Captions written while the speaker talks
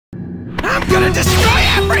I'm gonna destroy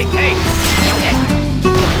everything!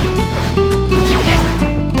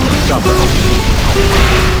 Jumper.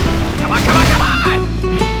 Come on, come on, come on!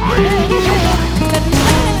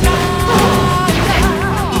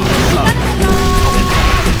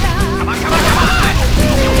 Come on, come on, come on!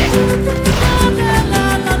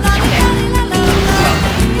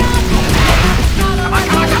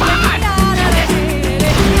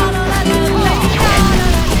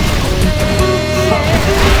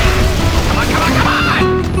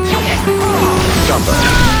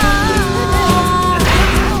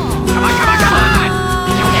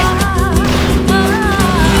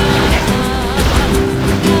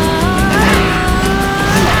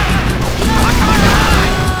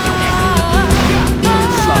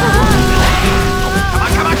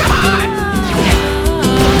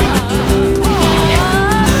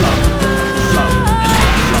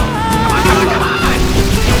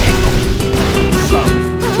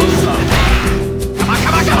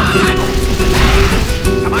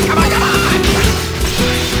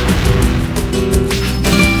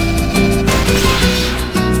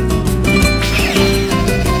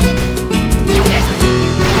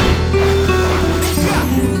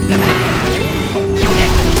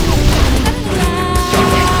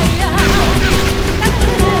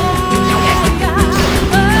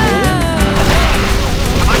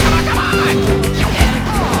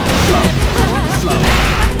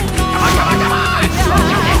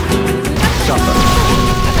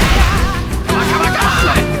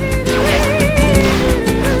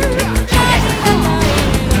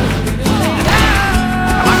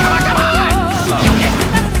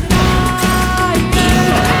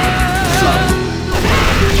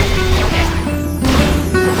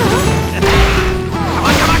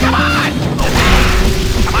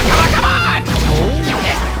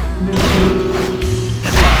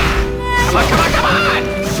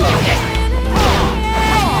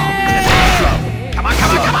 Come on, come on,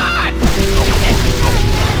 come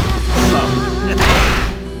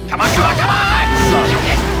on! Come on, come on, come on!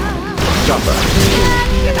 Jumper.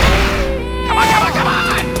 Come on, come on, come on!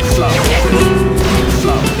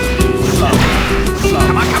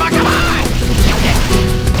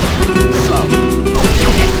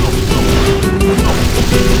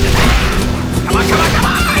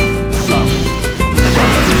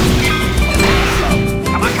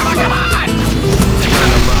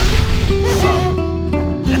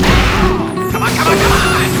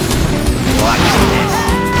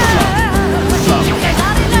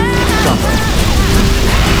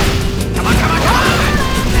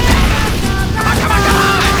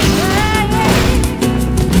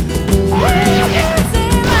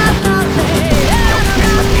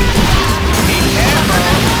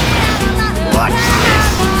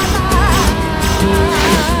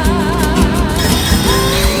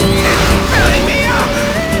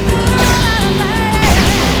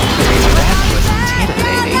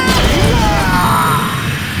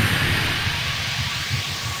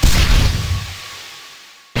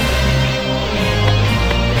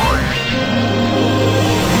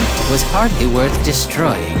 Was hardly worth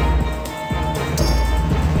destroying.